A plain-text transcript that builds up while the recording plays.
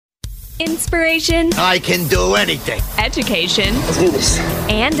Inspiration. I can do anything. Education. Let's do this.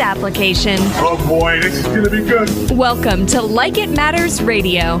 And application. Oh boy, this is going to be good. Welcome to Like It Matters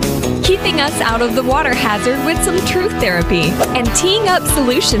Radio. Keeping us out of the water hazard with some truth therapy. And teeing up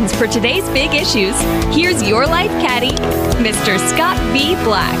solutions for today's big issues. Here's your life caddy, Mr. Scott V.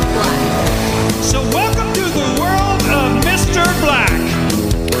 Black. So welcome to the world of Mr. Black.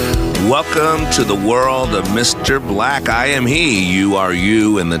 Welcome to the world of Mr. Black. I am he, you are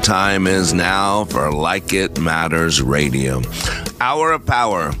you, and the time is now for Like It Matters Radio. Hour of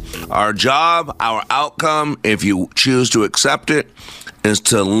power. Our job, our outcome, if you choose to accept it, is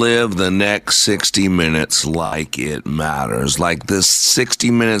to live the next 60 minutes like it matters. Like this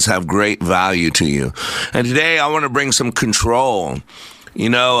 60 minutes have great value to you. And today I want to bring some control. You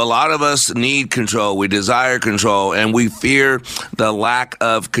know, a lot of us need control. We desire control, and we fear the lack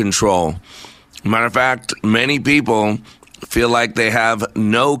of control. Matter of fact, many people feel like they have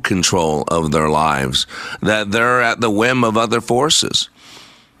no control of their lives, that they're at the whim of other forces.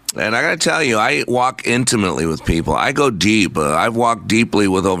 And I got to tell you, I walk intimately with people. I go deep. I've walked deeply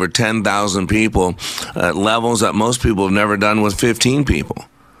with over 10,000 people at levels that most people have never done with 15 people.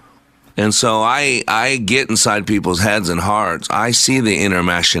 And so I get inside people's heads and hearts. I see the inner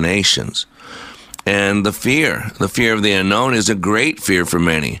machinations. And the fear of the unknown is a great fear for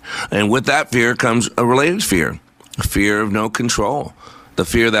many. And with that fear comes a related fear, a fear of no control, the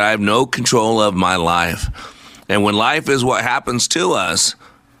fear that I have no control of my life. And when life is what happens to us,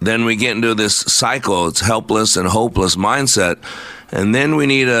 then we get into this cycle. It's helpless and hopeless mindset. And then we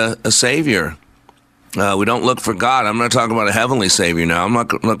need a savior. We don't look for God. I'm not talking about a heavenly savior now. I'm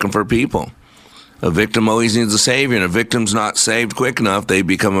not looking for people. A victim always needs a savior, and a victim's not saved quick enough, they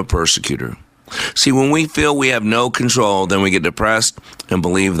become a persecutor. See, when we feel we have no control, then we get depressed and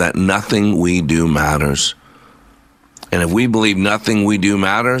believe that nothing we do matters. And if we believe nothing we do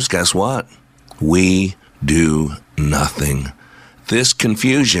matters, guess what? We do nothing. This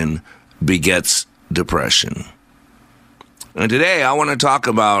confusion begets depression. And today I want to talk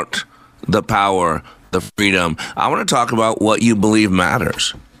about the power, the freedom. I want to talk about what you believe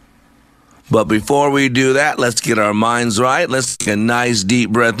matters. But before we do that, let's get our minds right. Let's take a nice deep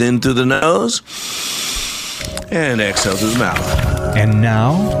breath in through the nose and exhale through the mouth. And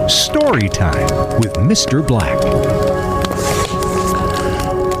now, story time with Mr. Black.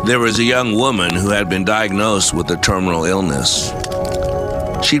 There was a young woman who had been diagnosed with a terminal illness.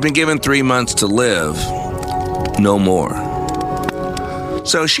 She'd been given 3 months to live, no more.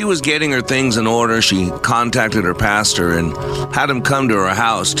 So she was getting her things in order. She contacted her pastor and had him come to her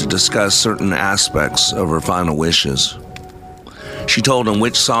house to discuss certain aspects of her final wishes. She told him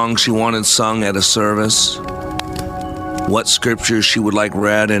which song she wanted sung at a service, what scriptures she would like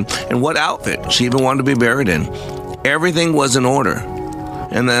read, and what outfit she even wanted to be buried in. Everything was in order.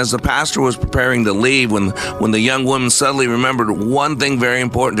 And as the pastor was preparing to leave, when the young woman suddenly remembered one thing very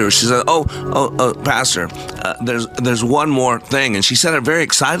important to her, she said, "Oh, Pastor, there's one more thing." And she said it very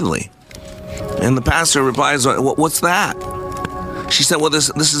excitedly. And the pastor replies, "What's that?" She said, "Well, this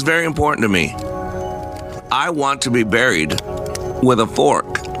is very important to me. I want to be buried with a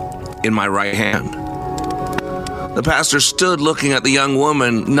fork in my right hand." The pastor stood looking at the young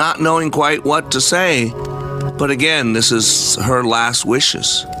woman, not knowing quite what to say. But again, this is her last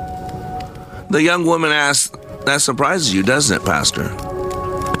wishes. The young woman asked, "That surprises you, doesn't it, Pastor?"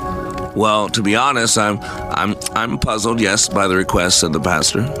 "Well, to be honest, I'm puzzled, yes, by the request," said the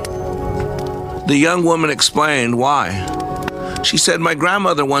pastor. The young woman explained why. She said, "My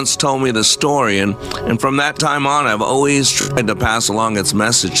grandmother once told me the story, and from that time on, I've always tried to pass along its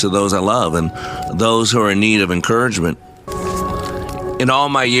message to those I love and those who are in need of encouragement. In all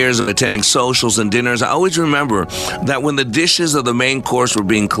my years of attending socials and dinners, I always remember that when the dishes of the main course were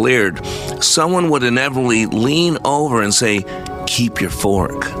being cleared, someone would inevitably lean over and say, 'Keep your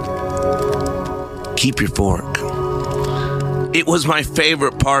fork. Keep your fork.' It was my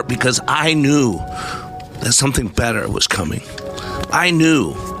favorite part because I knew that something better was coming. I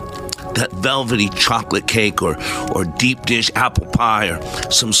knew that velvety chocolate cake or deep dish apple pie or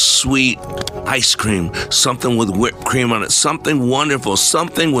some sweet ice cream, something with whipped cream on it, something wonderful,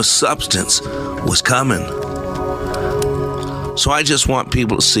 something with substance was coming. So I just want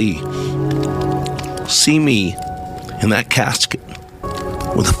people to see me in that casket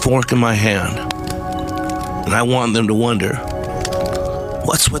with a fork in my hand. And I want them to wonder,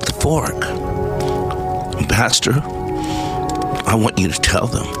 what's with the fork? And Pastor, I want you to tell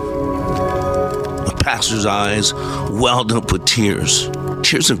them." The pastor's eyes welled up with tears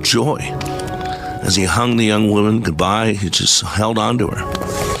of joy. As he hung the young woman goodbye, he just held on to her.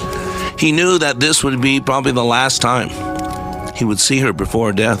 He knew that this would be probably the last time he would see her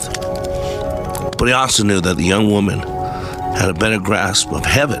before death. But he also knew that the young woman had a better grasp of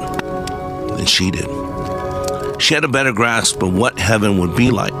heaven than she did. She had a better grasp of what heaven would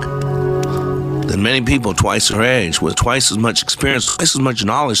be like than many people twice her age, with twice as much experience, twice as much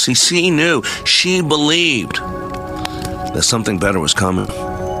knowledge. See, she knew, she believed that something better was coming.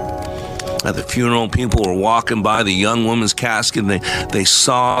 At the funeral, people were walking by the young woman's casket, and they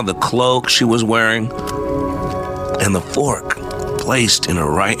saw the cloak she was wearing and the fork placed in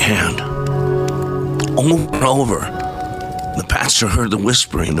her right hand. Over and over, the pastor heard the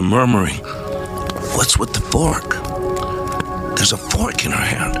whispering, the murmuring. What's with the fork? There's a fork in her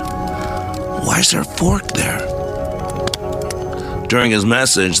hand. Why is there a fork there? During his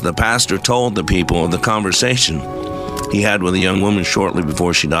message, the pastor told the people of the conversation he had with the young woman shortly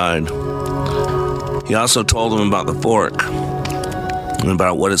before she died. He also told them about the fork and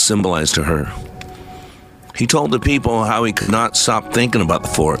about what it symbolized to her. He told the people how he could not stop thinking about the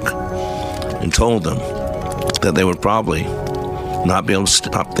fork, and told them that they would probably not be able to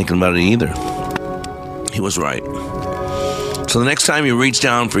stop thinking about it either. He was right. So the next time you reach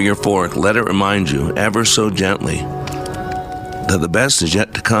down for your fork, let it remind you, ever so gently, that the best is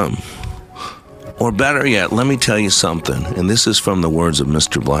yet to come. Or better yet, let me tell you something, and this is from the words of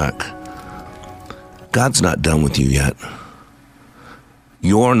Mr. Black. God's not done with you yet.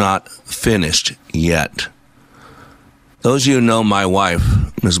 You're not finished yet. Those of you who know my wife,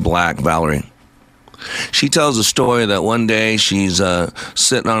 Ms. Black, Valerie, she tells a story that one day she's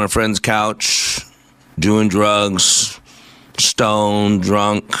sitting on a friend's couch, doing drugs, stoned,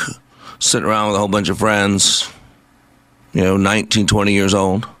 drunk, sitting around with a whole bunch of friends, 19, 20 years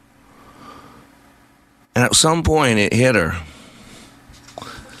old. And at some point it hit her.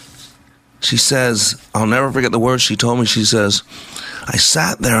 She says, I'll never forget the words she told me. She says, I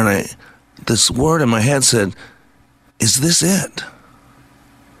sat there and this word in my head said, is this it?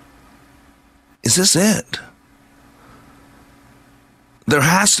 Is this it? There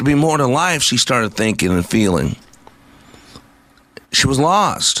has to be more to life, she started thinking and feeling. She was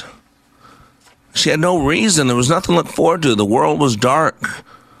lost. She had no reason. There was nothing to look forward to. The world was dark.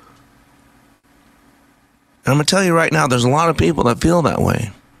 And I'm going to tell you right now, there's a lot of people that feel that way.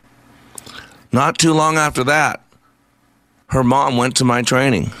 Not too long after that, her mom went to my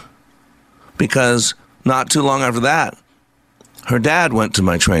training. Because not too long after that, her dad went to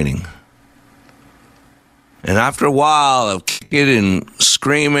my training. And after a while of kicking and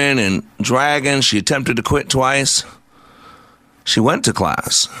screaming and dragging, she attempted to quit twice. She went to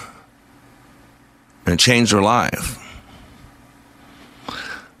class. And it changed her life.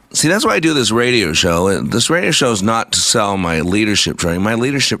 See, that's why I do this radio show. This radio show is not to sell my leadership training. My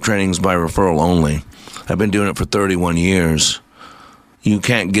leadership training is by referral only. I've been doing it for 31 years. You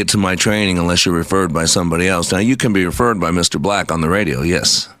can't get to my training unless you're referred by somebody else. Now, you can be referred by Mr. Black on the radio,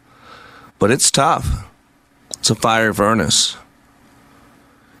 yes. But it's tough. It's a fiery furnace.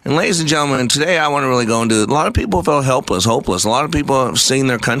 And ladies and gentlemen, today I want to really go into, a lot of people feel helpless, hopeless. A lot of people have seen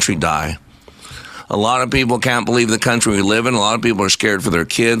their country die. A lot of people can't believe the country we live in. A lot of people are scared for their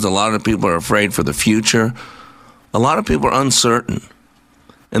kids. A lot of people are afraid for the future. A lot of people are uncertain.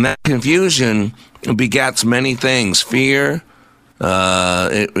 And that confusion begets many things. Fear,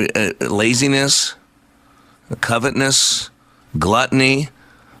 laziness, covetousness, gluttony.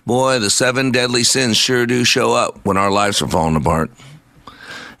 Boy, the 7 deadly sins sure do show up when our lives are falling apart.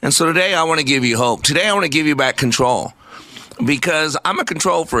 And so today I want to give you hope. Today I want to give you back control. Because I'm a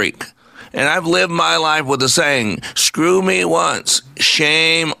control freak. And I've lived my life with the saying, screw me once,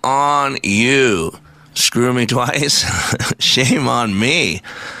 shame on you. Screw me twice, shame on me.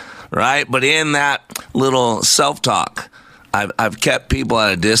 Right? But in that little self-talk, I've kept people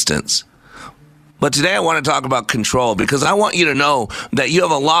at a distance. But today I want to talk about control, because I want you to know that you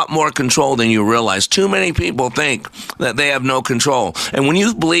have a lot more control than you realize. Too many people think that they have no control. And when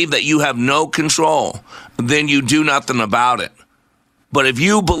you believe that you have no control, then you do nothing about it. But if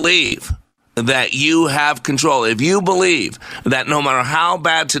you believe that you have control, if you believe that no matter how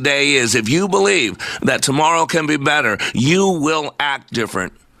bad today is, if you believe that tomorrow can be better, you will act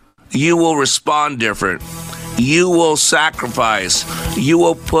different. You will respond different. You will sacrifice. You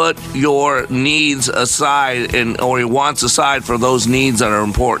will put your needs aside or your wants aside for those needs that are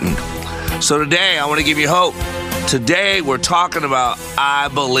important. So today, I want to give you hope. Today, we're talking about I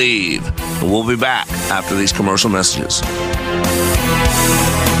believe. We'll be back after these commercial messages.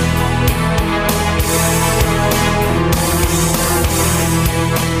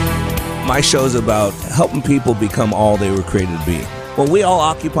 My show is about helping people become all they were created to be. Well, we all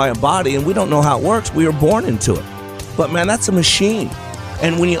occupy a body, and we don't know how it works. We were born into it. But, man, that's a machine.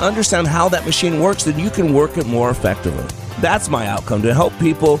 And when you understand how that machine works, then you can work it more effectively. That's my outcome, to help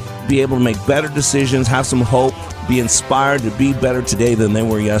people be able to make better decisions, have some hope, be inspired to be better today than they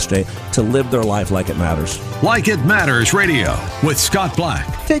were yesterday, to live their life like it matters. Like It Matters Radio with Scott Black.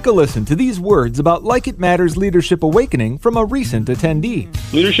 Take a listen to these words about Like It Matters Leadership Awakening from a recent attendee.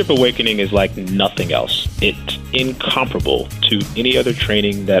 Leadership Awakening is like nothing else. It's incomparable to any other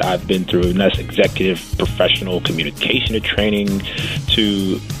training that I've been through, and that's executive, professional communication training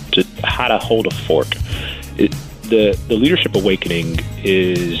to how to hold a fork. The Leadership Awakening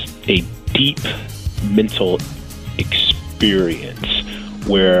is a deep mental experience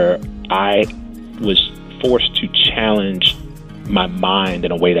where I was forced to challenge my mind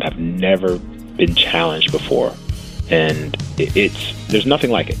in a way that I've never been challenged before, and there's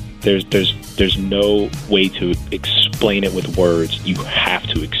nothing like it. There's no way to explain it with words. You have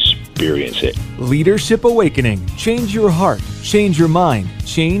to experience it. Leadership Awakening. Change your heart, change your mind,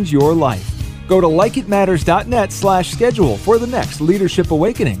 change your life. Go to likeitmatters.net/schedule for the next Leadership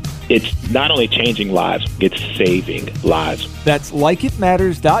Awakening. It's not only changing lives, it's saving lives. That's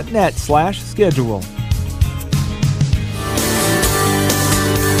likeitmatters.net/schedule.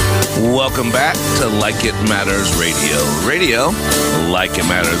 Welcome back to Like It Matters Radio. Radio, like it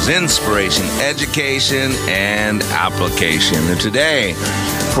matters, inspiration, education, and application. And today,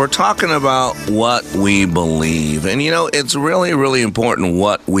 we're talking about what we believe. And it's really, really important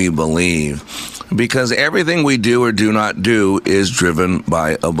what we believe, because everything we do or do not do is driven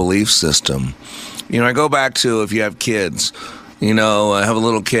by a belief system. I go back to, if you have kids, I have a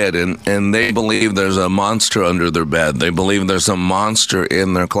little kid and they believe there's a monster under their bed. They believe there's a monster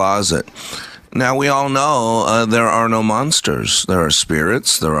in their closet. Now, we all know there are no monsters. There are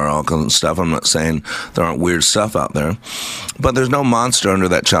spirits. There are all kinds of stuff. I'm not saying there aren't weird stuff out there. But there's no monster under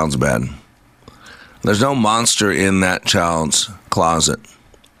that child's bed. There's no monster in that child's closet.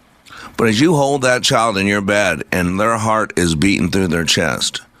 But as you hold that child in your bed and their heart is beating through their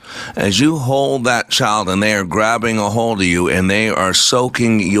chest, as you hold that child and they are grabbing a hold of you and they are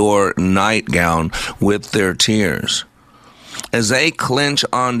soaking your nightgown with their tears, as they clench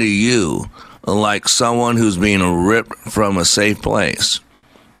onto you like someone who's being ripped from a safe place.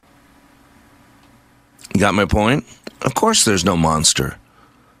 You got my point? Of course there's no monster.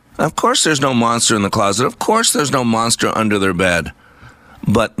 Of course there's no monster in the closet. Of course there's no monster under their bed.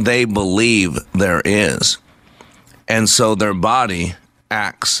 But they believe there is. And so their body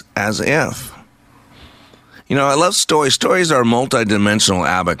acts as if. I love stories. Stories are multidimensional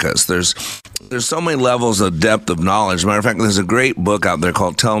abacus. There's so many levels of depth of knowledge. Matter of fact, there's a great book out there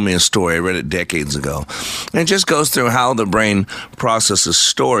called Tell Me a Story. I read it decades ago. And it just goes through how the brain processes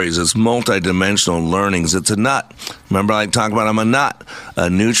stories. It's multidimensional learnings. It's a nut. Remember, I talk about I'm a nut, a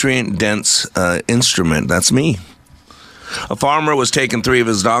nutrient-dense instrument. That's me. A farmer was taking 3 of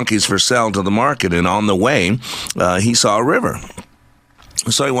his donkeys for sale to the market, and on the way, he saw a river.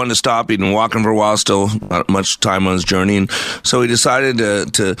 So he wanted to stop. He'd been walking for a while, still not much time on his journey. And so he decided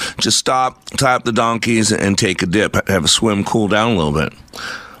to just stop, tie up the donkeys, and take a dip, have a swim, cool down a little bit.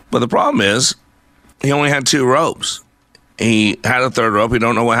 But the problem is, he only had 2 ropes. He had a 3rd rope. He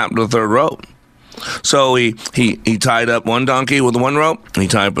don't know what happened to the 3rd rope. So he tied up one donkey with one rope. He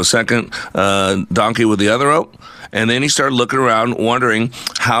tied up a second donkey with the other rope. And then he started looking around, wondering,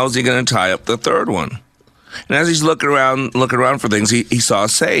 how's he going to tie up the 3rd one? And as he's looking around for things, he saw a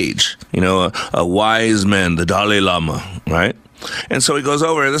sage, a wise man, the Dalai Lama, right? And so he goes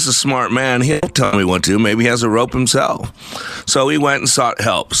over, this is a smart man, he'll tell me what to do. Maybe he has a rope himself. So he went and sought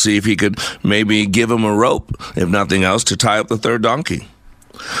help, see if he could maybe give him a rope, if nothing else, to tie up the 3rd donkey.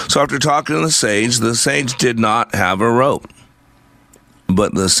 So after talking to the sage did not have a rope.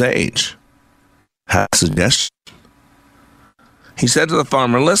 But the sage had a suggestion. He said to the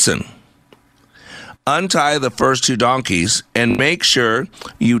farmer, listen, untie the first 2 donkeys and make sure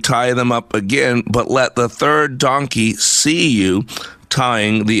you tie them up again, but let the 3rd donkey see you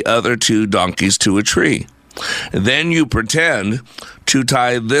tying the other 2 donkeys to a tree. Then you pretend to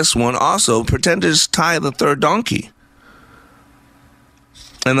tie this one also. Pretend to just tie the 3rd donkey.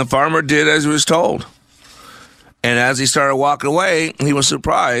 And the farmer did as he was told. And as he started walking away, he was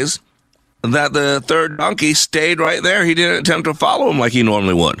surprised that the 3rd donkey stayed right there. He didn't attempt to follow him like he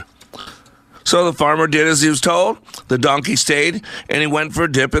normally would. So the farmer did as he was told. The donkey stayed, and he went for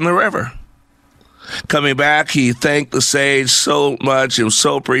a dip in the river. Coming back, he thanked the sage so much. He was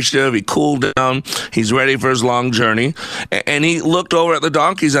so appreciative. He cooled down. He's ready for his long journey. And he looked over at the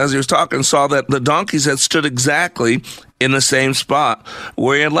donkeys as he was talking and saw that the donkeys had stood exactly in the same spot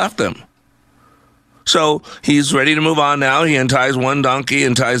where he had left them. So he's ready to move on now. He unties one donkey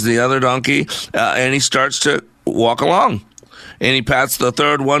and ties the other donkey, and he starts to walk along. And he pats the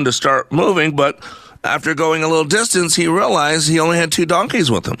 3rd one to start moving, but After going a little distance, he realized he only had 2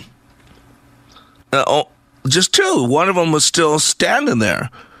 donkeys with him. Just 2. One of them was still standing there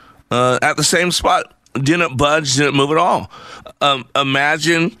at the same spot. Didn't budge, didn't move at all.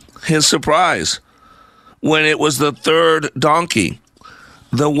 Imagine his surprise when it was the 3rd donkey,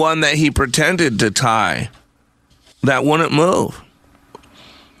 the one that he pretended to tie, that wouldn't move.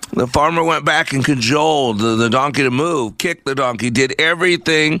 The farmer went back and cajoled the donkey to move, kicked the donkey, did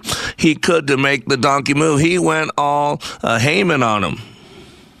everything he could to make the donkey move. He went all Haman on him.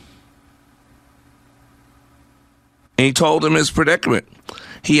 And he told him his predicament.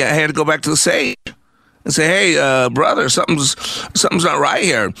 He had to go back to the sage and say, hey, brother, something's not right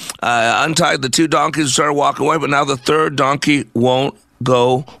here. I untied the 2 donkeys and started walking away, but now the 3rd donkey won't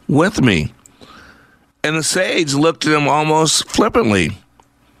go with me. And the sage looked at him almost flippantly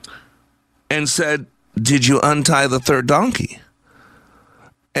and said, did you untie the 3rd donkey?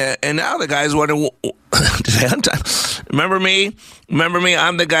 And now the guy's wondering, did I untie? Remember me?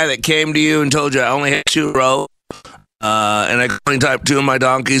 I'm the guy that came to you and told you I only had 2 rows. And I only typed 2 of my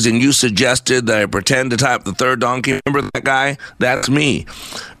donkeys, and you suggested that I pretend to type the 3rd donkey. Remember that guy? That's me.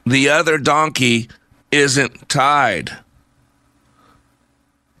 The other donkey isn't tied.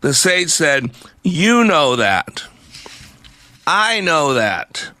 The sage said, you know that. I know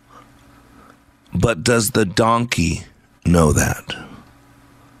that. But does the donkey know that?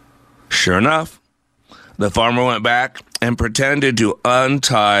 Sure enough, the farmer went back and pretended to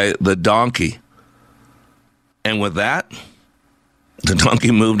untie the donkey. And with that, the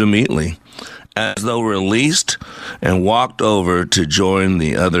donkey moved immediately, as though released, and walked over to join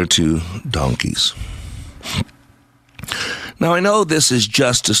the other 2 donkeys. Now, I know this is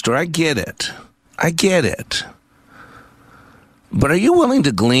just a story. I get it. But are you willing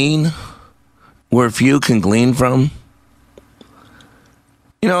to glean where few can glean from?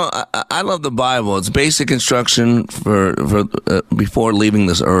 You know, I love the Bible. It's basic instruction for before leaving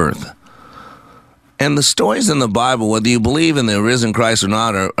this earth. And the stories in the Bible, whether you believe in the risen Christ or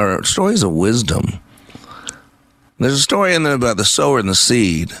not, are stories of wisdom. There's a story in there about the sower and the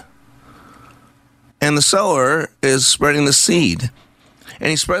seed. And the sower is spreading the seed.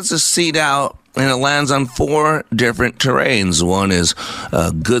 And he spreads the seed out, and it lands on 4 different terrains. One is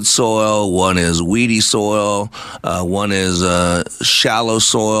good soil, one is weedy soil, one is shallow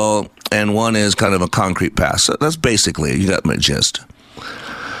soil, and one is kind of a concrete path. So that's basically it. You got my gist.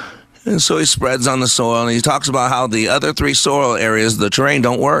 And so he spreads on the soil, and he talks about how the other 3 soil areas, the terrain,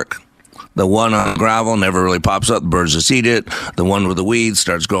 don't work. The one on gravel never really pops up. The birds just eat it. The one with the weeds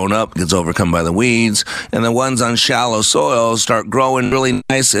starts growing up, gets overcome by the weeds. And the ones on shallow soil start growing really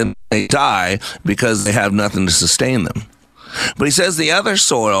nice, and they die because they have nothing to sustain them. But he says the other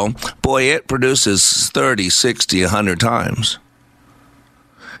soil, boy, it produces 30, 60, 100 times.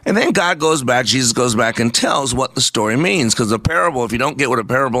 And then God goes back, Jesus goes back and tells what the story means. Because a parable, if you don't get what a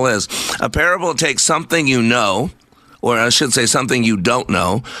parable is, a parable takes something you know, or I should say something you don't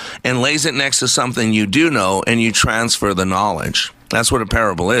know, and lays it next to something you do know, and you transfer the knowledge. That's what a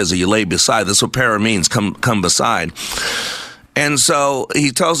parable is. You lay beside. That's what para means, come beside. And so he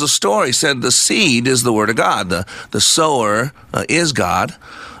tells a story. He said the seed is the word of God. The sower is God,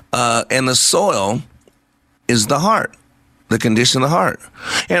 and the soil is the heart. The condition of the heart.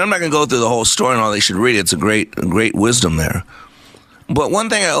 And I'm not going to go through the whole story and all. They should read it. It's a great wisdom there. But one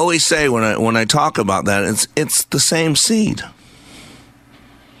thing I always say when I talk about that, it's the same seed.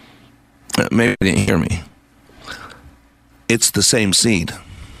 Maybe you didn't hear me. It's the same seed.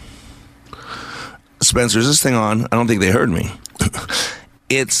 Spencer, is this thing on? I don't think they heard me.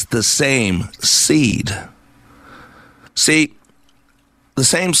 It's the same seed. See, the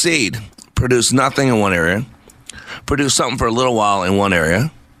same seed produced nothing in one area, produce something for a little while in one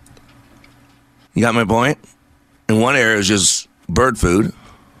area. You got my point? In one area, it was just bird food.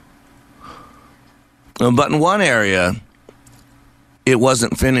 But in one area, it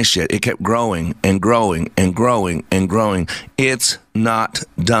wasn't finished yet. It kept growing and growing and growing and growing. It's not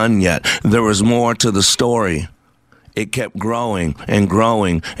done yet. There was more to the story. It kept growing and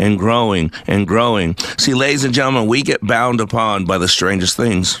growing and growing and growing. See, ladies and gentlemen, we get bound upon by the strangest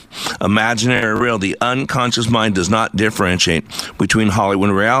things. Imaginary or real, the unconscious mind does not differentiate between Hollywood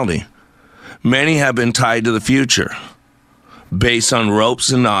and reality. Many have been tied to the future based on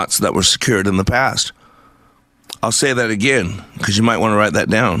ropes and knots that were secured in the past. I'll say that again because you might want to write that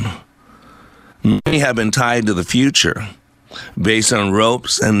down. Many have been tied to the future based on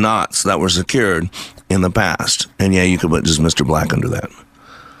ropes and knots that were secured in the past. And yeah, you could put just Mr. Black under that.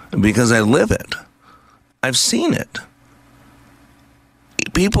 Because I live it. I've seen it.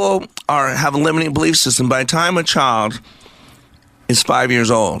 People have a limiting belief system. By the time a child is 5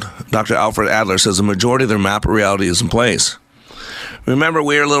 years old. Dr. Alfred Adler says the majority of their map of reality is in place. Remember,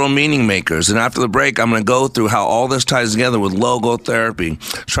 we are little meaning makers, and after the break, I'm going to go through how all this ties together with logotherapy,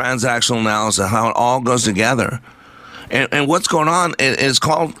 transactional analysis, how it all goes together. And what's going on is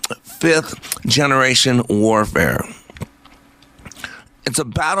called fifth generation warfare. It's a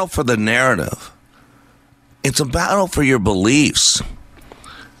battle for the narrative. It's a battle for your beliefs.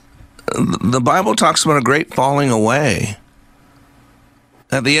 The Bible talks about a great falling away.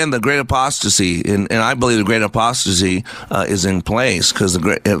 At the end, the great apostasy, and I believe the great apostasy is in place because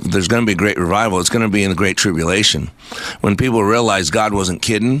if there's going to be a great revival, it's going to be in the great tribulation. When people realize God wasn't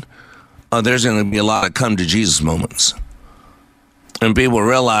kidding, there's going to be a lot of come to Jesus moments. And people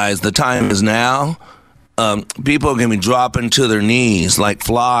realize the time is now. People are going to be dropping to their knees like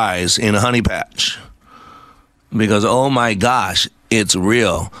flies in a honey patch. Because, oh my gosh, it's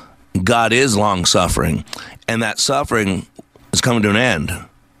real. God is long-suffering. And that suffering is coming to an end.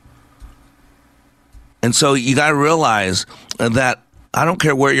 And so you got to realize that I don't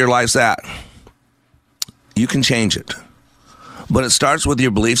care where your life's at. You can change it. But it starts with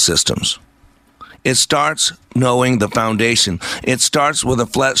your belief systems. It starts knowing the foundation. It starts with a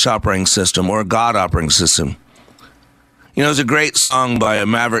flesh operating system or a God operating system. You know, there's a great song by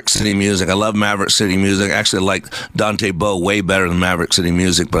Maverick City Music. I love Maverick City Music. Actually, I like Dante Bowe way better than Maverick City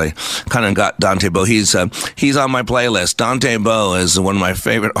Music, but I kind of got Dante Bowe. He's on my playlist. Dante Bowe is one of my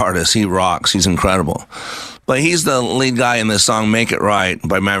favorite artists. He rocks. He's incredible. But he's the lead guy in this song, Make It Right,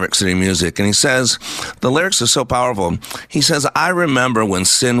 by Maverick City Music. And he says, the lyrics are so powerful. He says, I remember when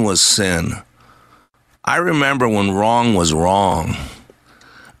sin was sin. I remember when wrong was wrong.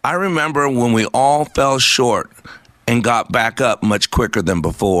 I remember when we all fell short and got back up much quicker than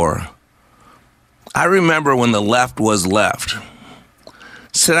before. I remember when the left was left.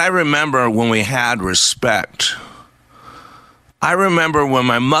 Said, I remember when we had respect. I remember when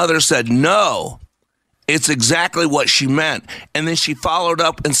my mother said, no, it's exactly what she meant. And then she followed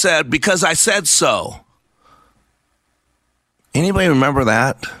up and said, because I said so. Anybody remember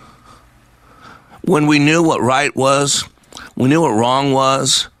that? When we knew what right was, we knew what wrong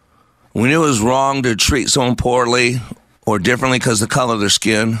was, we knew it was wrong to treat someone poorly or differently because of the color of their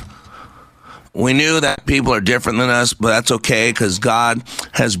skin. We knew that people are different than us, but that's okay because God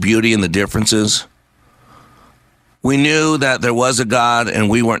has beauty in the differences. We knew that there was a God and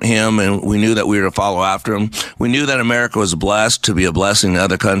we weren't him, and we knew that we were to follow after him. We knew that America was blessed to be a blessing to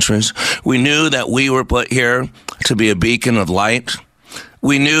other countries. We knew that we were put here to be a beacon of light.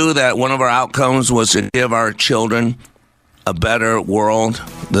 We knew that one of our outcomes was to give our children a better world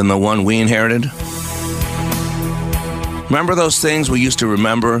than the one we inherited. Remember those things we used to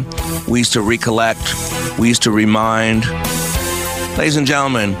remember? We used to recollect. We used to remind. Ladies and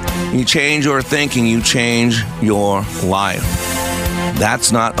gentlemen, you change your thinking, you change your life.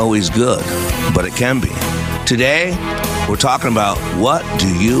 That's not always good, but it can be. Today, we're talking about what do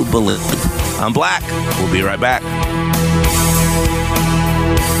you believe? I'm Black. We'll be right back.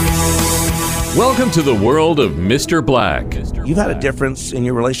 Welcome to the world of Mr. Black. You've had a difference in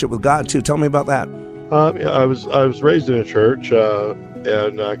your relationship with God, too. Tell me about that. I was raised in a church,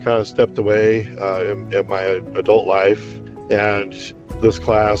 and I kind of stepped away in my adult life. And this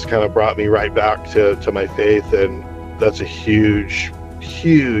class kind of brought me right back to my faith. And that's a huge,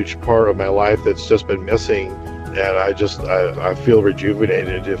 huge part of my life that's just been missing. And I feel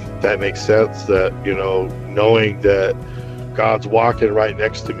rejuvenated, if that makes sense, that, you know, knowing that God's walking right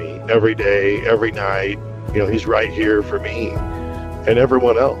next to me every day, every night. You know, he's right here for me and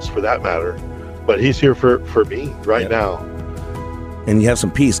everyone else for that matter. But he's here for me right now. And you have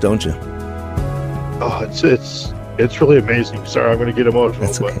some peace, don't you? Oh, it's really amazing. Sorry, I'm going to get emotional.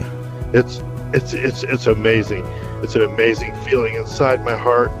 That's okay. But it's amazing. It's an amazing feeling inside my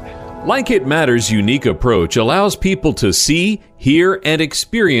heart. Like It Matters' unique approach allows people to see, hear, and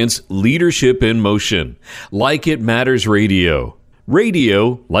experience leadership in motion. Like It Matters Radio.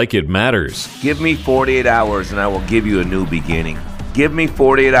 Radio like it matters. Give me 48 hours and I will give you a new beginning. Give me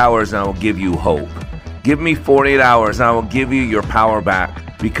 48 hours and I will give you hope. Give me 48 hours and I will give you your power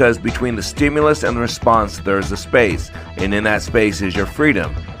back. Because between the stimulus and the response, there is a space. And in that space is your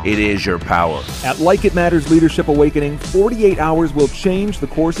freedom. It is your power. At Like It Matters Leadership Awakening, 48 hours will change the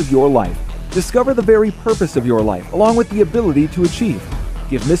course of your life. Discover the very purpose of your life, along with the ability to achieve.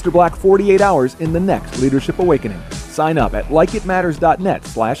 Give Mr. Black 48 hours in the next Leadership Awakening. Sign up at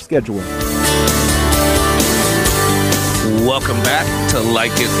likeitmatters.net/schedule. Welcome back to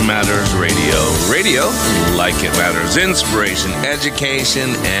Like It Matters Radio. Radio, like it matters. Inspiration,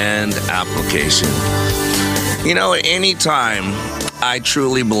 education, and application. You know, anytime I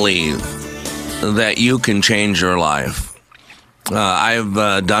truly believe that you can change your life,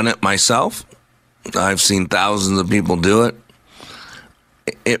 I've done it myself. I've seen thousands of people do it.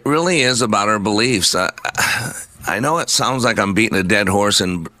 It really is about our beliefs. I know it sounds like I'm beating a dead horse,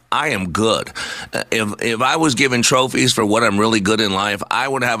 and I am good. If I was given trophies for what I'm really good in life, I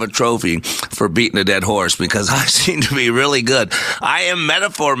would have a trophy for beating a dead horse because I seem to be really good. I am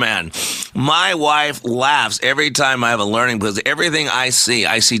metaphor man. My wife laughs every time I have a learning because everything I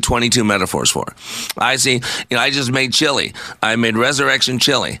see 22 metaphors for. I see, I just made chili. I made resurrection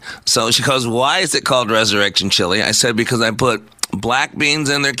chili. So she goes, why is it called resurrection chili? I said, because I put black beans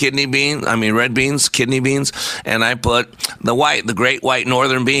in there, red beans, kidney beans, and I put the great white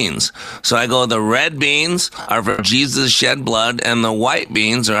northern beans. So I go, the red beans are for Jesus' shed blood, and the white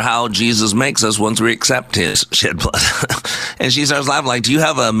beans are how Jesus makes us once we accept his shed blood. And she starts laughing, like, do you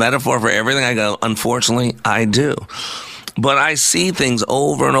have a metaphor for everything? I go, unfortunately, I do. But I see things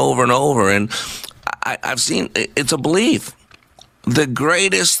over and over and over, and I've seen, it's a belief. The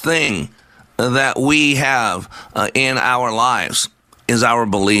greatest thing that we have in our lives is our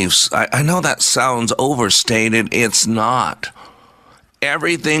beliefs. I know that sounds overstated. It's not.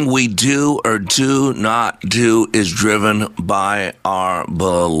 Everything we do or do not do is driven by our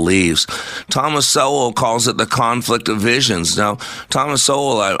beliefs. Thomas Sowell calls it the conflict of visions. Now, Thomas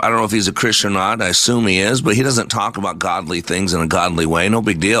Sowell, I don't know if he's a Christian or not. I assume he is, but he doesn't talk about godly things in a godly way. No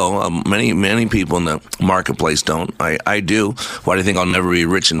big deal. Many people in the marketplace don't. I do. Why do you think I'll never be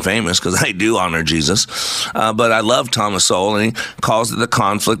rich and famous? Because I do honor Jesus. But I love Thomas Sowell, and he calls it the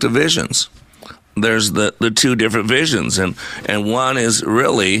conflict of visions. There's the two different visions, and one is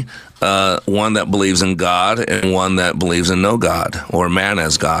really one that believes in God and one that believes in no God, or man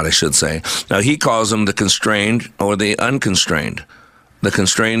as God, I should say. Now, he calls them the constrained or the unconstrained, the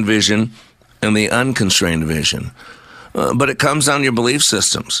constrained vision and the unconstrained vision. But it comes down to your belief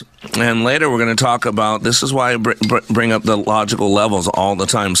systems. And later we're going to talk about, this is why I bring up the logical levels all the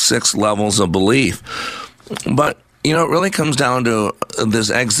time, 6 levels of belief. But it really comes down to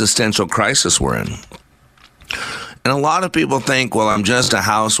this existential crisis we're in. And a lot of people think, well, I'm just a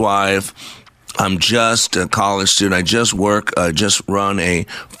housewife. I'm just a college student. I just work, just run a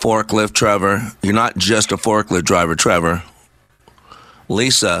forklift, Trevor. You're not just a forklift driver, Trevor.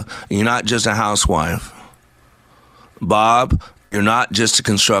 Lisa, you're not just a housewife. Bob, you're not just a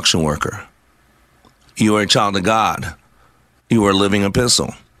construction worker. You are a child of God. You are a living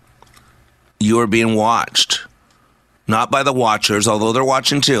epistle. You are being watched. Not by the watchers, although they're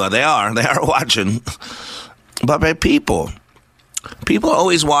watching too. They are watching. But by people. People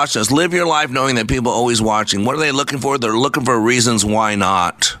always watch us. Live your life knowing that people are always watching. What are they looking for? They're looking for reasons why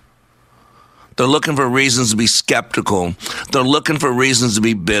not. They're looking for reasons to be skeptical. They're looking for reasons to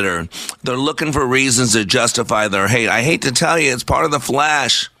be bitter. They're looking for reasons to justify their hate. I hate to tell you, it's part of the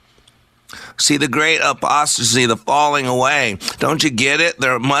flesh. See, the great apostasy, the falling away. Don't you get it?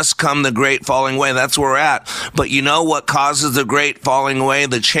 There must come the great falling away. That's where we're at. But you know what causes the great falling away?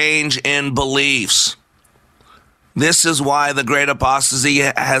 The change in beliefs. This is why the great apostasy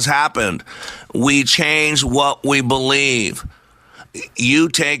has happened. We change what we believe. You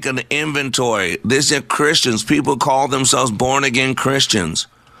take an inventory. These are Christians. People call themselves born-again Christians.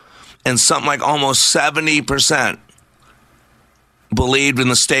 And something like almost 70% believed in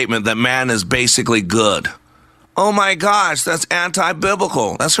the statement that man is basically good. Oh my gosh, that's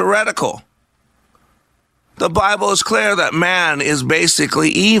anti-biblical. That's heretical. The Bible is clear that man is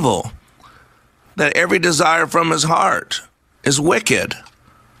basically evil. That every desire from his heart is wicked.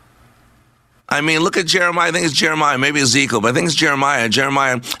 I mean, look at Jeremiah. I think it's Jeremiah, maybe Ezekiel, but I think it's Jeremiah.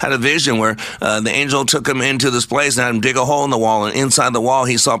 Jeremiah had a vision where the angel took him into this place and had him dig a hole in the wall. And inside the wall,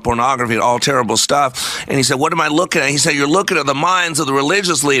 he saw pornography and all terrible stuff. And he said, what am I looking at? He said, you're looking at the minds of the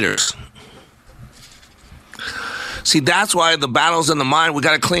religious leaders. See, that's why the battle's in the mind. We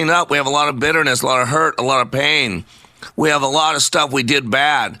got to clean up. We have a lot of bitterness, a lot of hurt, a lot of pain. We have a lot of stuff we did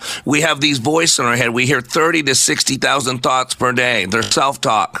bad. We have these voices in our head. We hear 30 to 60,000 thoughts per day. They're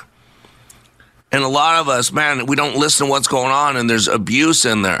self-talk. And a lot of us, man, we don't listen to what's going on, and there's abuse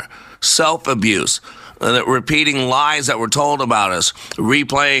in there, self-abuse, repeating lies that were told about us,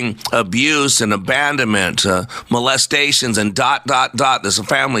 replaying abuse and abandonment, molestations, and ... This is a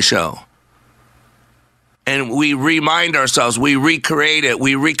family show. And we remind ourselves, we recreate it,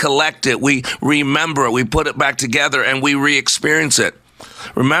 we recollect it, we remember it, we put it back together, and we re-experience it.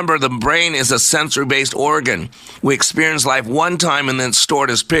 Remember, the brain is a sensory-based organ. We experience life one time and then stored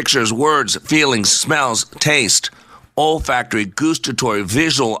as pictures, words, feelings, smells, taste, olfactory, gustatory,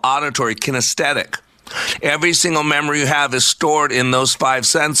 visual, auditory, kinesthetic. Every single memory you have is stored in those 5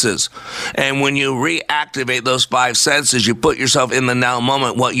 senses. And when you reactivate those 5 senses, you put yourself in the now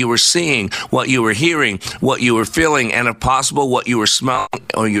moment, what you were seeing, what you were hearing, what you were feeling, and if possible, what you were smelling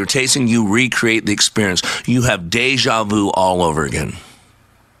or you were tasting, you recreate the experience. You have deja vu all over again.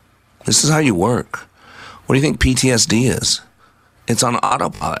 This is how you work. What do you think PTSD is? It's on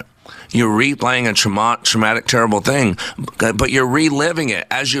autopilot. You're replaying a traumatic, terrible thing, but you're reliving it.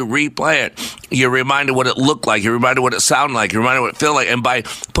 As you replay it, you're reminded what it looked like. You're reminded what it sounded like. You're reminded what it felt like. And by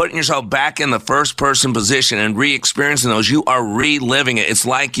putting yourself back in the first-person position and re-experiencing those, you are reliving it. It's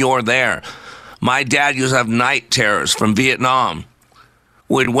like you're there. My dad used to have night terrors from Vietnam.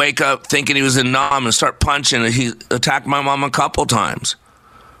 Would wake up thinking he was in Nam and start punching. He attacked my mom a couple times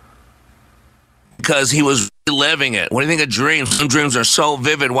because he was reliving it. What do you think of dreams? Some dreams are so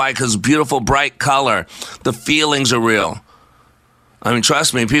vivid. Why? Because beautiful, bright color. The feelings are real. I mean,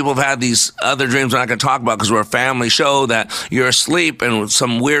 trust me, people have had these other dreams I'm not going to talk about because we're a family show that you're asleep and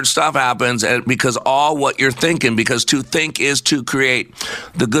some weird stuff happens because all what you're thinking, because to think is to create.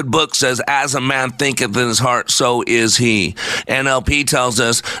 The good book says, as a man thinketh in his heart, so is he. NLP tells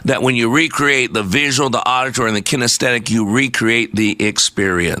us that when you recreate the visual, the auditory, and the kinesthetic, you recreate the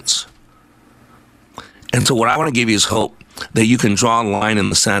experience. And so what I want to give you is hope that you can draw a line in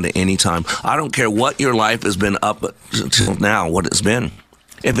the sand at any time. I don't care what your life has been up until now, what it's been.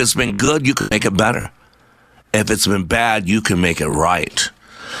 If it's been good, you can make it better. If it's been bad, you can make it right.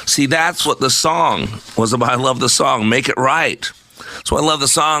 See, that's what the song was about. I love the song, Make It Right. So I love the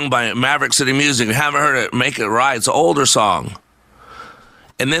song by Maverick City Music. If you haven't heard it, Make It Right. It's an older song.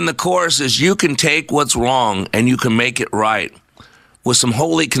 And then the chorus is, you can take what's wrong and you can make it right. With some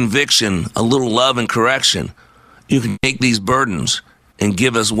holy conviction, a little love and correction, you can take these burdens and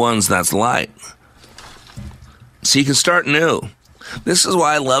give us ones that's light. So you can start new. This is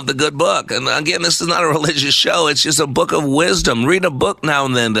why I love the good book. And again, this is not a religious show. It's just a book of wisdom. Read a book now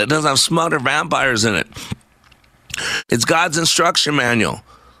and then that doesn't have smut or vampires in it. It's God's instruction manual.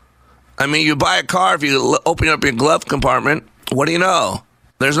 I mean, you buy a car, if you open up your glove compartment, what do you know?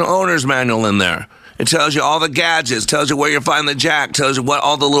 There's an owner's manual in there. It tells you all the gadgets, tells you where you find the jack, tells you what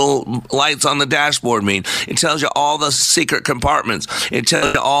all the little lights on the dashboard mean. It tells you all the secret compartments. It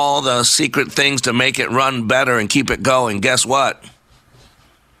tells you all the secret things to make it run better and keep it going. Guess what?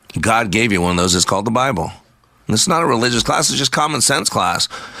 God gave you one of those. It's called the Bible. And it's not a religious class. It's just common sense class.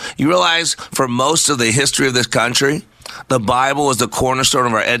 You realize for most of the history of this country, the Bible was the cornerstone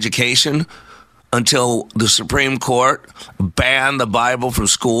of our education until the Supreme Court banned the Bible from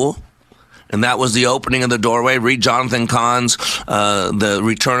school. And that was the opening of the doorway. Read Jonathan Cahn's The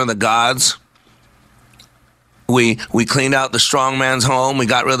Return of the Gods. We cleaned out the strong man's home. We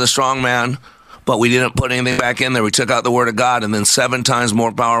got rid of the strong man, but we didn't put anything back in there. We took out the word of God, and then 7 times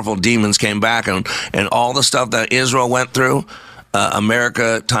more powerful demons came back. And all the stuff that Israel went through,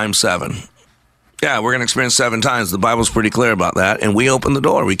 America times 7. Yeah, we're going to experience 7 times. The Bible's pretty clear about that. And we opened the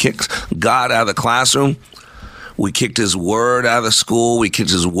door. We kicked God out of the classroom. We kicked his word out of the school. We kicked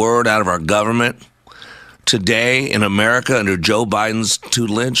his word out of our government. Today in America, under Joe Biden's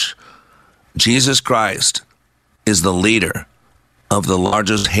tutelage, Jesus Christ is the leader of the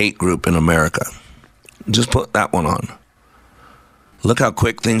largest hate group in America. Just put that one on. Look how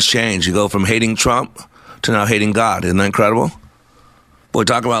quick things change. You go from hating Trump to now hating God. Isn't that incredible? Boy,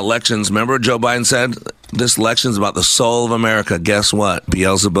 talk about elections. Remember Joe Biden said, this election is about the soul of America. Guess what?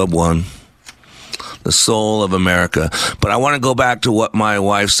 Beelzebub won. The soul of America. But I want to go back to what my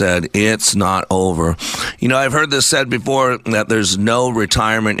wife said. It's not over. You know, I've heard this said before that there's no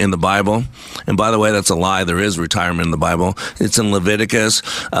retirement in the Bible. And by the way, that's a lie. There is retirement in the Bible. It's in Leviticus.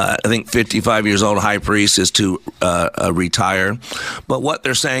 I think 55 years old high priest is to retire. But what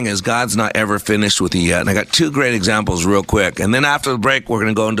they're saying is God's not ever finished with you yet. And I got 2 great examples real quick. And then after the break, we're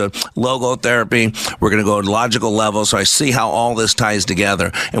going to go into logotherapy. We're going to go to logical levels. So I see how all this ties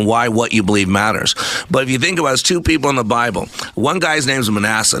together and why what you believe matters. But if you think about it, there's 2 people in the Bible. One guy's name is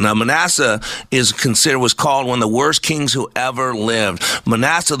Manasseh. Now, Manasseh was called one of the worst kings who ever lived.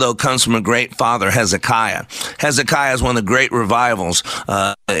 Manasseh, though, comes from a great father, Hezekiah. Hezekiah is one of the great revivals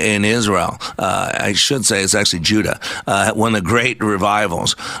in Israel. I should say it's actually Judah. One of the great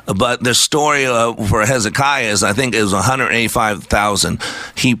revivals. But the story for Hezekiah is, I think it was 185,000.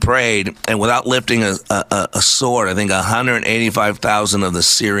 He prayed, and without lifting a sword, I think 185,000 of the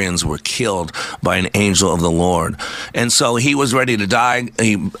Syrians were killed by an angel of the Lord. And so he was ready to die.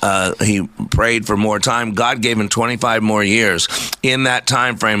 He prayed for more time. God gave him 25 more years. In that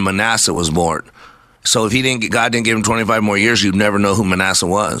time frame, Manasseh was born. So if God didn't give him 25 more years, you'd never know who Manasseh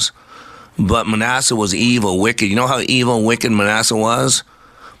was. But Manasseh was evil, wicked. You know how evil and wicked Manasseh was?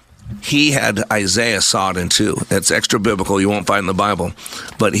 he had Isaiah sawed in two. That's extra biblical. You won't find it in the Bible.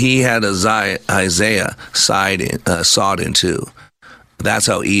 But he had Isaiah sawed in two. That's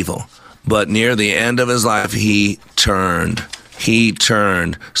how evil. But near the end of his life, he turned.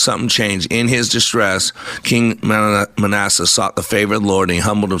 Something changed. In his distress, King Manasseh sought the favor of the Lord, and he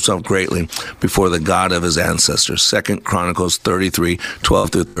humbled himself greatly before the God of his ancestors. 2 Chronicles 33, 12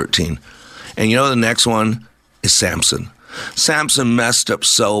 through 13. And you know the next one is Samson. Samson messed up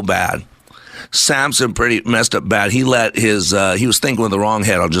so bad. Samson pretty messed up bad. He let he was thinking with the wrong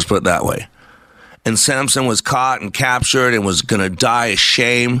head, I'll just put it that way. And Samson was caught and captured and was going to die of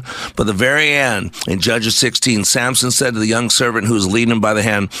shame. But the very end, in Judges 16, Samson said to the young servant who was leading him by the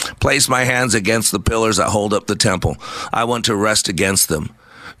hand, "Place my hands against the pillars that hold up the temple. I want to rest against them."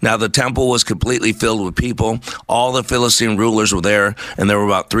 Now the temple was completely filled with people. All the Philistine rulers were there, and there were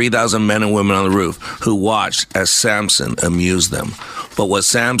about 3,000 men and women on the roof who watched as Samson amused them. But what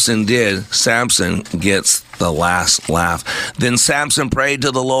Samson did, Samson gets the last laugh. Then Samson prayed to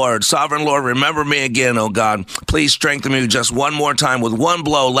the Lord, "Sovereign Lord, remember me again, O God. Please strengthen me just one more time. With one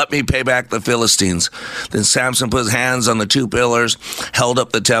blow, let me pay back the Philistines." Then Samson put his hands on the two pillars, held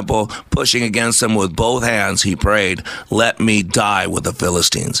up the temple, pushing against them with both hands. He prayed, "Let me die with the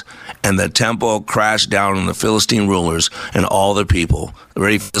Philistines." And the temple crashed down on the Philistine rulers and all the people.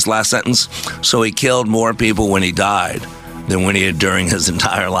 Ready for this last sentence? So he killed more people when he died than when he had during his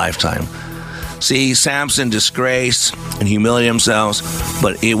entire lifetime. See, Samson disgraced and humiliated himself,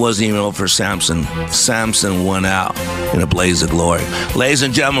 but it wasn't even over for Samson. Samson went out in a blaze of glory. Ladies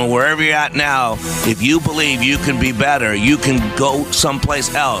and gentlemen, wherever you're at now, if you believe you can be better, you can go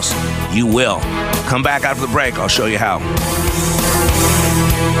someplace else, you will. Come back after the break. I'll show you how.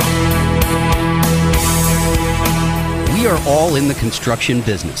 We are all in the construction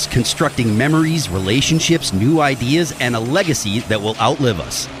business, constructing memories, relationships, new ideas, and a legacy that will outlive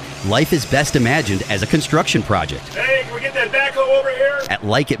us. Life is best imagined as a construction project. Hey, can we get that backhoe over here? At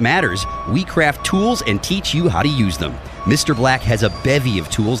Like It Matters, we craft tools and teach you how to use them. Mr. Black has a bevy of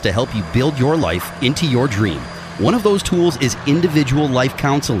tools to help you build your life into your dream. One of those tools is individual life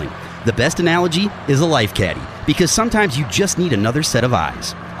counseling. The best analogy is a life caddy, because sometimes you just need another set of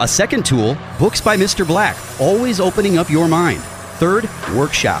eyes. A second tool, Books by Mr. Black, always opening up your mind. Third,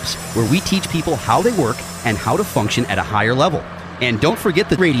 workshops, where we teach people how they work and how to function at a higher level. And don't forget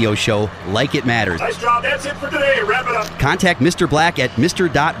the radio show, Like It Matters. Nice job. That's it for today. Wrap it up. Contact Mr. Black at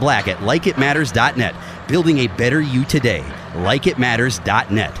mr.black@likeitmatters.net. Building a better you today.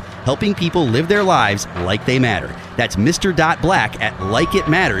 Likeitmatters.net. Helping people live their lives like they matter. That's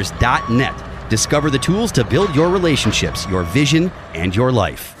mr.black@likeitmatters.net. Discover the tools to build your relationships, your vision, and your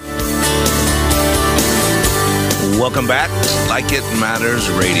life. Welcome back to Like It Matters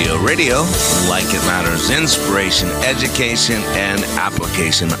Radio. Radio, like it matters. Inspiration, education, and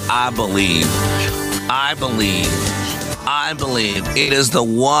application. I believe it is the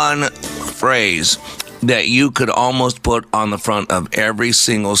one phrase that you could almost put on the front of every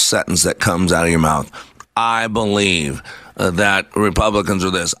single sentence that comes out of your mouth. I believe that Republicans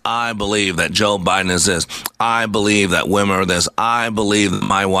are this. I believe that Joe Biden is this. I believe that women are this. I believe that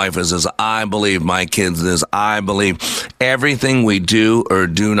my wife is this. I believe my kids this. I believe everything we do or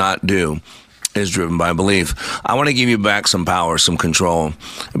do not do is driven by belief. I want to give you back some power, some control,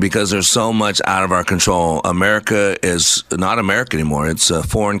 because there's so much out of our control. America is not America anymore. It's a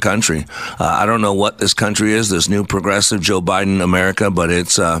foreign country. I don't know what this country is, this new progressive Joe Biden America, but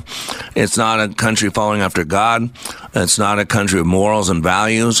it's not a country following after God. It's not a country of morals and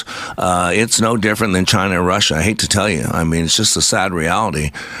values. It's no different than China and Russia. I hate to tell you. I mean, it's just a sad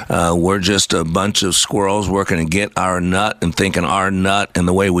reality. We're just a bunch of squirrels working to get our nut and thinking our nut and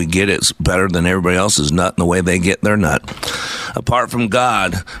the way we get it's better than everybody else's nut and the way they get their nut. Apart from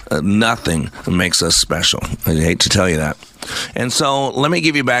God, nothing makes us special. I hate to tell you that. And so let me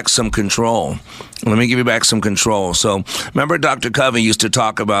give you back some control. So remember Dr. Covey used to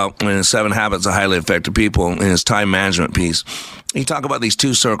talk about in his 7 Habits of Highly Effective People in his time management piece. He talked about these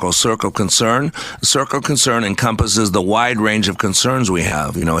 2 circles, circle of concern. The circle of concern encompasses the wide range of concerns we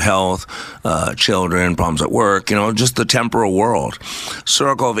have, health, children, problems at work, just the temporal world.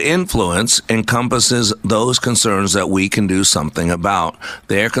 Circle of influence encompasses those concerns that we can do something about.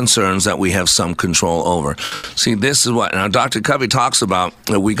 They're concerns that we have some control over. See, this is what, now Dr. Covey talks about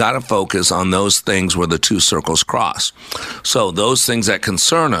that we got to focus on those things where the 2 circles cross. So those things that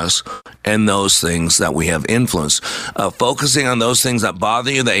concern us and those things that we have influence. Focusing on those things that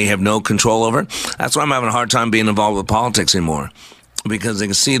bother you, that you have no control over. That's why I'm having a hard time being involved with politics anymore. Because I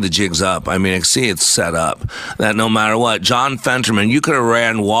can see the jig's up. I mean, I can see it's set up. That no matter what, John Fetterman, you could have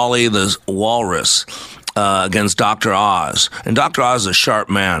ran Wally the Walrus against Dr. Oz. And Dr. Oz is a sharp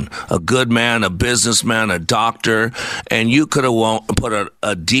man, a good man, a businessman, a doctor. And you could have put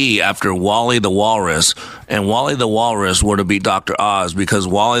a D after Wally the Walrus, and Wally the Walrus would have beat Dr. Oz, because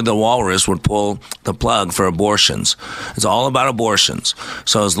Wally the Walrus would pull the plug for abortions. It's all about abortions.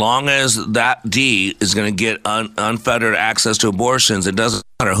 So as long as that D is going to get unfettered access to abortions, it doesn't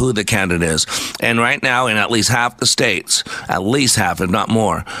matter who the candidate is. And right now, in at least half the states, at least half, if not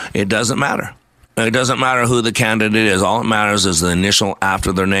more, it doesn't matter. It doesn't matter who the candidate is. All it matters is the initial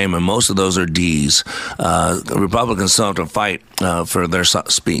after their name, and most of those are D's. Republicans still have to fight for their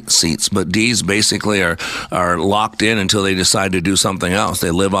seats, but D's basically are locked in until they decide to do something else.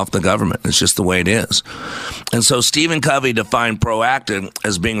 They live off the government. It's just the way it is. And so Stephen Covey defined proactive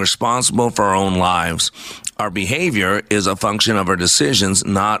as being responsible for our own lives. Our behavior is a function of our decisions,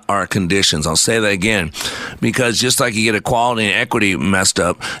 not our conditions. I'll say that again, because just like you get equality and equity messed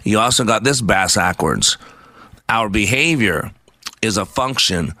up, you also got this backwards. Our behavior is a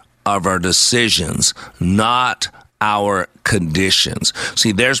function of our decisions, not our conditions.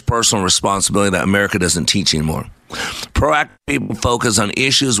 See, there's personal responsibility that America doesn't teach anymore. Proactive people focus on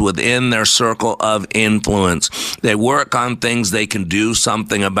issues within their circle of influence. They work on things they can do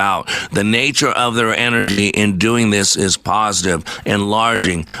something about. The nature of their energy in doing this is positive,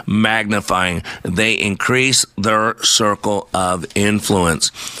 enlarging, magnifying. They increase their circle of influence.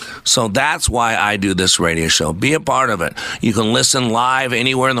 So that's why I do this radio show. Be a part of it. You can listen live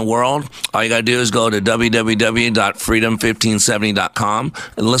anywhere in the world. All you got to do is go to www.freedom1570.com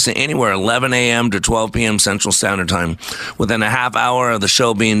and listen anywhere, 11 a.m. to 12 p.m. Central Standard Time. Within a half hour of the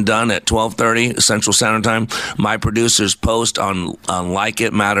show being done at 12:30 Central Standard Time, my producers post on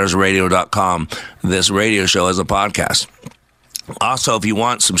likeitmattersradio.com this radio show as a podcast. Also, if you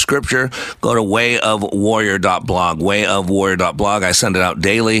want some scripture, go to wayofwarrior.blog, wayofwarrior.blog. I send it out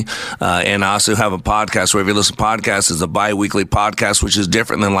daily. And I also have a podcast where if you listen to podcasts, it's a bi-weekly podcast, which is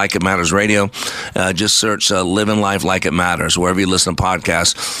different than Like It Matters Radio. Just search Living Life Like It Matters, wherever you listen to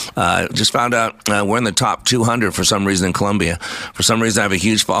podcasts. Just found out we're in the top 200 for some reason in Colombia. For some reason, I have a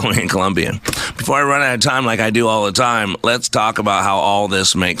huge following in Colombia. Before I run out of time, like I do all the time, let's talk about how all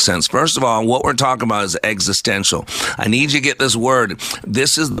this makes sense. First of all, what we're talking about is existential. I need you to get this word.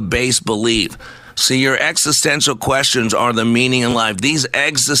 This is the base belief. See, your existential questions are the meaning in life. These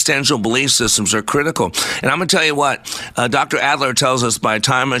existential belief systems are critical. And I'm going to tell you what, Dr. Adler tells us by the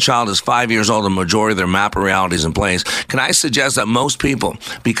time a child is 5 years old, the majority of their map of reality is in place. Can I suggest that most people,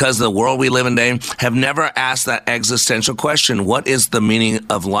 because of the world we live in today, have never asked that existential question, what is the meaning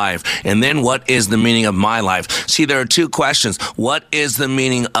of life? And then what is the meaning of my life? See, there are two questions. What is the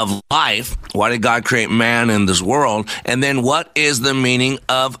meaning of life? Why did God create man in this world? And then what is the meaning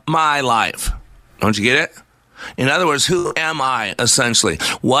of my life? Don't you get it? In other words, who am I, essentially?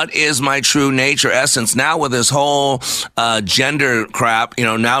 What is my true nature, essence? Now with this whole gender crap,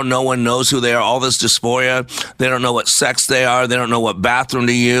 now no one knows who they are, all this dysphoria. They don't know what sex they are. They don't know what bathroom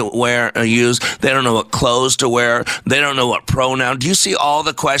to use. They don't know what clothes to wear. They don't know what pronoun. Do you see all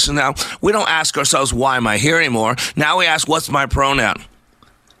the questions now? We don't ask ourselves, why am I here anymore? Now we ask, what's my pronoun?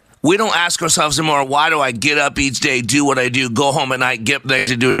 We don't ask ourselves anymore, why do I get up each day, do what I do, go home at night, get there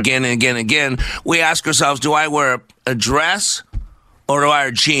to do it again and again and again? We ask ourselves, do I wear a dress or do I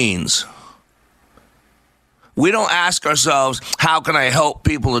wear jeans? We don't ask ourselves, how can I help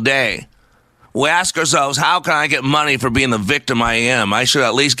people today? We ask ourselves, how can I get money for being the victim I am? I should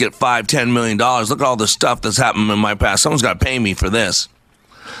at least get $5-10 million. Look at all the stuff that's happened in my past. Someone's got to pay me for this.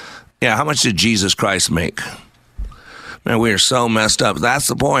 Yeah, how much did Jesus Christ make? Man, we are so messed up. That's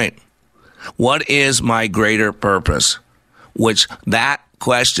the point. What is my greater purpose? Which that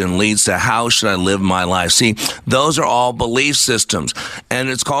question leads to how should I live my life? See, those are all belief systems, and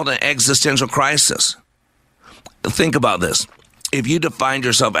it's called an existential crisis. Think about this. If you defined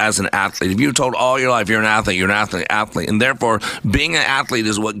yourself as an athlete, if you were told all your life you're an athlete, and therefore being an athlete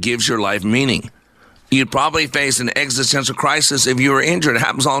is what gives your life meaning, you'd probably face an existential crisis if you were injured. It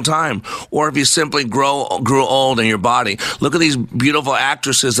happens all the time. Or if you simply grew old in your body. Look at these beautiful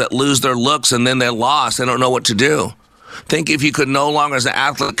actresses that lose their looks and then they're lost. They don't know what to do. Think if you could no longer as an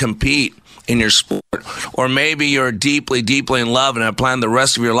athlete compete in your sport. Or maybe you're deeply, deeply in love and have planned the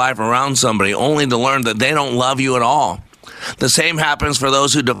rest of your life around somebody only to learn that they don't love you at all. The same happens for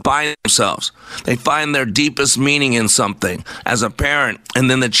those who define themselves. They find their deepest meaning in something as a parent, and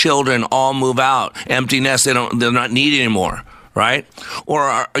then the children all move out. Empty nest, they're not needed anymore, right?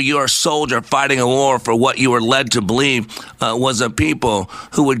 Or you're a soldier fighting a war for what you were led to believe was a people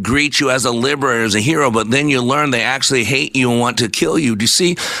who would greet you as a liberator, as a hero, but then you learn they actually hate you and want to kill you. Do you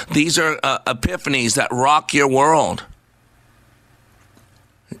see? These are epiphanies that rock your world.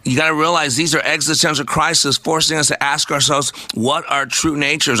 You got to realize these are existential crises forcing us to ask ourselves what our true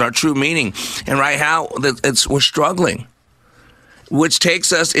nature is, our true meaning. And right now, we're struggling, which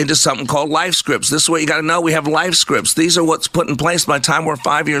takes us into something called life scripts. This is what you got to know. We have life scripts. These are what's put in place by the time we're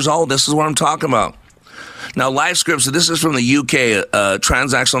 5 years old. This is what I'm talking about. Now, life scripts, this is from the UK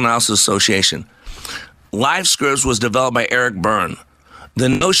Transactional Analysis Association. Life scripts was developed by Eric Berne. The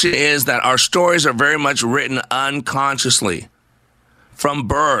notion is that our stories are very much written unconsciously. From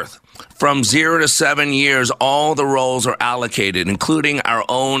birth, from 0 to 7 years, all the roles are allocated, including our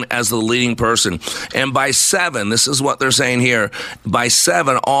own as the leading person. And by 7, this is what they're saying here, by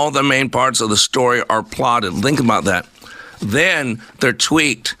 7, all the main parts of the story are plotted. Think about that. Then they're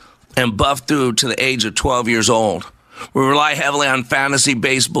tweaked and buffed through to the age of 12 years old. We rely heavily on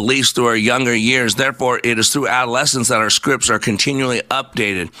fantasy-based beliefs through our younger years. Therefore, it is through adolescence that our scripts are continually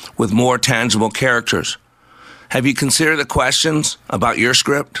updated with more tangible characters. Have you considered the questions about your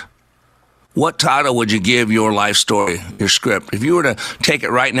script? What title would you give your life story, your script? If you were to take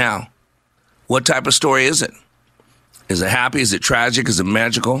it right now, what type of story is it? Is it happy? Is it tragic? Is it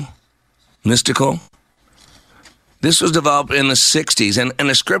magical? Mystical? This was developed in the 60s, and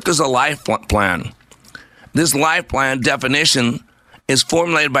a script is a life plan. This life plan definition is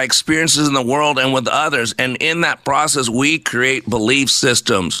formulated by experiences in the world and with others. And in that process, we create belief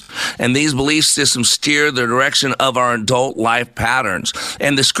systems. And these belief systems steer the direction of our adult life patterns.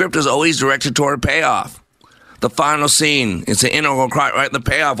 And the script is always directed toward a payoff. The final scene, it's an integral cry, right? The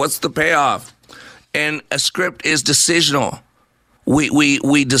payoff. What's the payoff? And a script is decisional.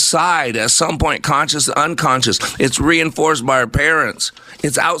 We decide at some point, conscious and unconscious. It's reinforced by our parents.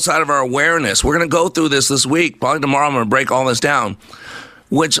 It's outside of our awareness. We're going to go through this week. Probably tomorrow I'm going to break all this down,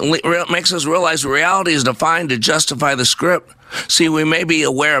 which makes us realize reality is defined to justify the script. See, we may be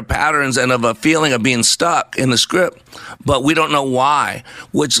aware of patterns and of a feeling of being stuck in the script, but we don't know why,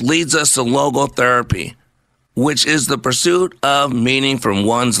 which leads us to logotherapy, which is the pursuit of meaning from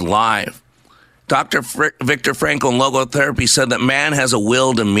one's life. Dr. Viktor Frankl in logotherapy said that man has a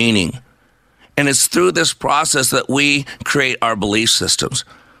will to meaning. And it's through this process that we create our belief systems.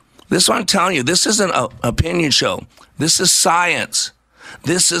 This is what I'm telling you. This isn't an opinion show. This is science.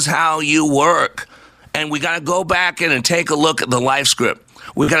 This is how you work. And we got to go back in and take a look at the life script.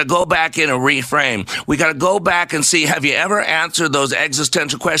 We got to go back in and reframe. We got to go back and see, have you ever answered those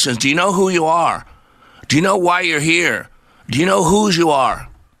existential questions? Do you know who you are? Do you know why you're here? Do you know whose you are?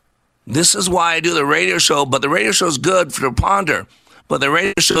 This is why I do the radio show, but the radio show is good for to ponder. But the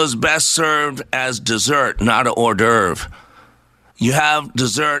radio show is best served as dessert, not an hors d'oeuvre. You have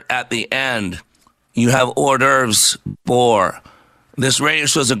dessert at the end. You have hors d'oeuvres before. This radio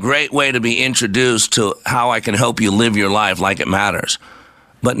show is a great way to be introduced to how I can help you live your life like it matters.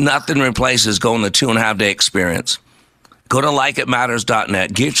 But nothing replaces going the 2.5-day experience. Go to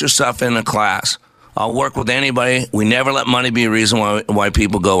likeitmatters.net. Get yourself in a class. I'll work with anybody. We never let money be a reason why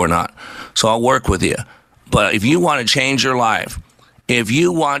people go or not. So I'll work with you. But if you want to change your life, if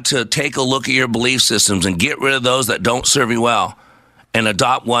you want to take a look at your belief systems and get rid of those that don't serve you well and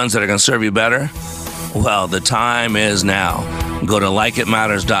adopt ones that are going to serve you better, well, the time is now. Go to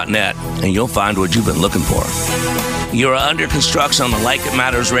likeitmatters.net and you'll find what you've been looking for. You're under construction on the Like It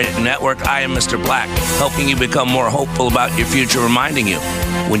Matters Radio Network. I am Mr. Black, helping you become more hopeful about your future, reminding you,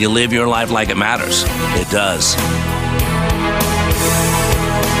 when you live your life like it matters, it does.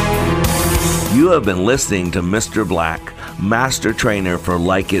 You have been listening to Mr. Black, Master Trainer for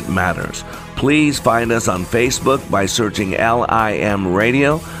Like It Matters. Please find us on Facebook by searching LIM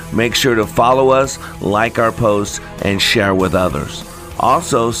Radio. Make sure to follow us, like our posts, and share with others.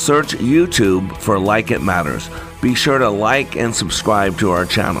 Also, search YouTube for Like It Matters. Be sure to like and subscribe to our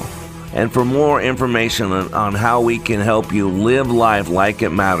channel. And for more information on how we can help you live life like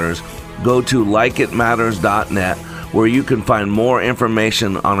it matters, go to likeitmatters.net, where you can find more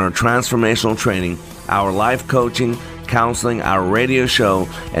information on our transformational training, our life coaching, counseling, our radio show,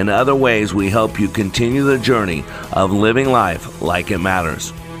 and other ways we help you continue the journey of living life like it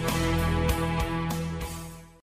matters.